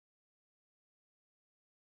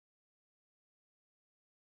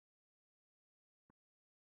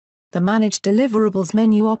The Manage Deliverables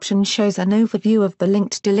menu option shows an overview of the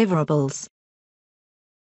linked deliverables.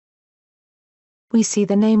 We see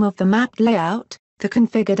the name of the mapped layout, the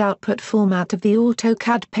configured output format of the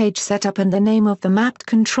AutoCAD page setup, and the name of the mapped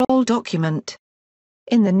control document.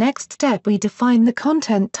 In the next step, we define the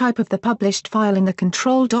content type of the published file in the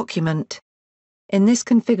control document. In this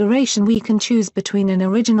configuration, we can choose between an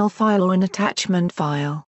original file or an attachment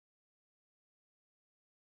file.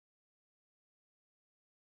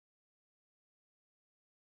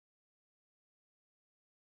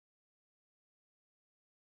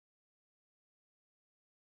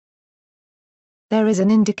 There is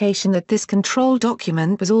an indication that this control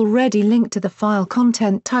document was already linked to the file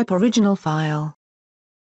content type original file.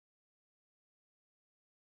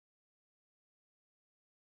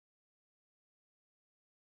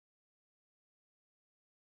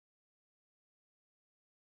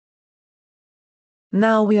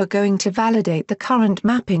 Now we are going to validate the current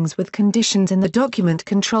mappings with conditions in the document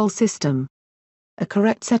control system. A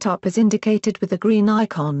correct setup is indicated with the green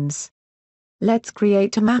icons. Let's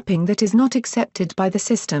create a mapping that is not accepted by the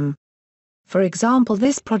system. For example,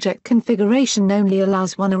 this project configuration only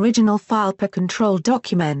allows one original file per control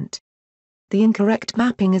document. The incorrect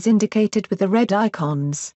mapping is indicated with the red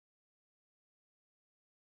icons.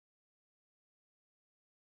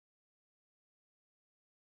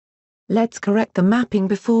 Let's correct the mapping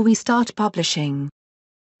before we start publishing.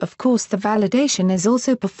 Of course, the validation is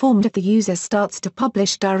also performed if the user starts to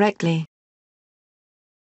publish directly.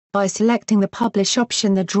 By selecting the Publish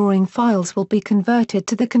option, the drawing files will be converted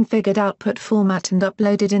to the configured output format and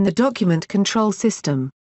uploaded in the document control system.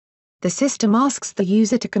 The system asks the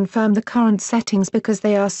user to confirm the current settings because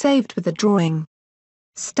they are saved with the drawing.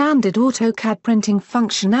 Standard AutoCAD printing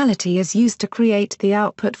functionality is used to create the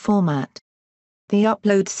output format. The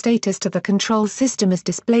upload status to the control system is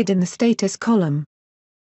displayed in the status column.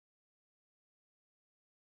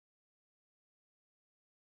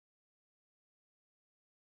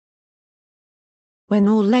 When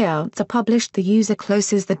all layouts are published, the user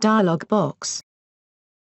closes the dialog box.